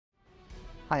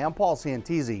Hi, I'm Paul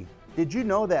Santisi. Did you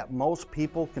know that most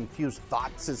people confuse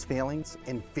thoughts as feelings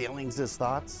and feelings as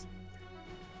thoughts?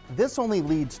 This only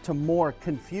leads to more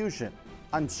confusion,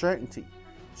 uncertainty,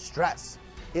 stress.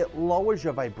 It lowers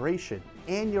your vibration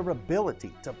and your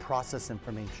ability to process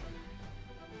information.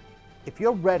 If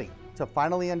you're ready to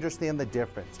finally understand the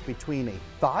difference between a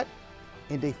thought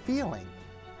and a feeling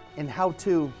and how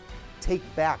to take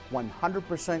back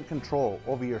 100% control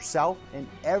over yourself and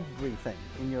everything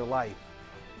in your life,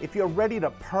 if you're ready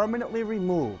to permanently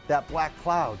remove that black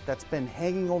cloud that's been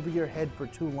hanging over your head for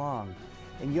too long,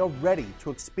 and you're ready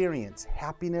to experience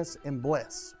happiness and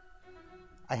bliss,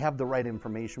 I have the right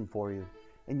information for you.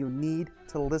 And you need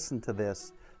to listen to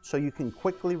this so you can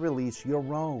quickly release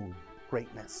your own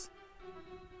greatness.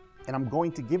 And I'm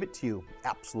going to give it to you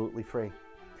absolutely free.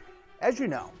 As you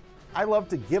know, I love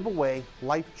to give away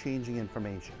life-changing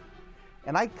information.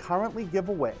 And I currently give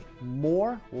away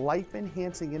more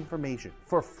life-enhancing information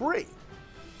for free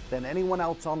than anyone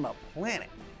else on the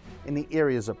planet in the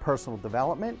areas of personal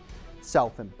development,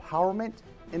 self-empowerment,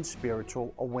 and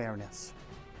spiritual awareness.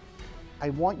 I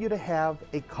want you to have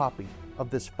a copy of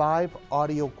this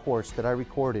 5-audio course that I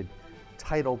recorded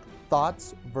titled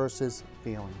Thoughts versus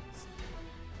Feelings.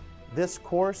 This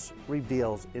course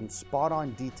reveals in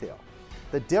spot-on detail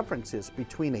the differences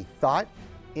between a thought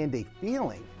and a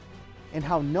feeling, and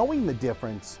how knowing the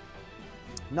difference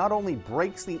not only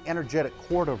breaks the energetic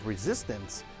cord of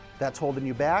resistance that's holding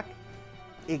you back,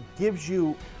 it gives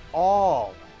you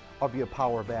all of your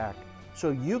power back so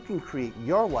you can create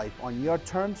your life on your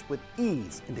terms with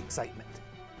ease and excitement.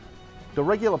 The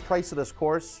regular price of this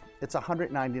course, it's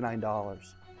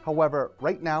 $199. However,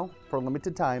 right now, for a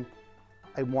limited time,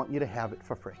 I want you to have it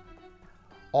for free.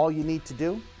 All you need to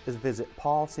do is visit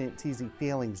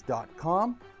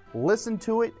paulsantisifeelings.com, listen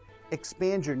to it,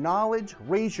 expand your knowledge,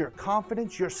 raise your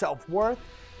confidence, your self-worth,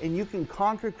 and you can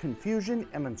conquer confusion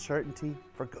and uncertainty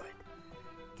for good.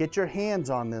 Get your hands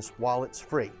on this while it's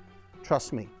free.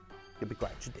 Trust me, you'll be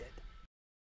glad you did.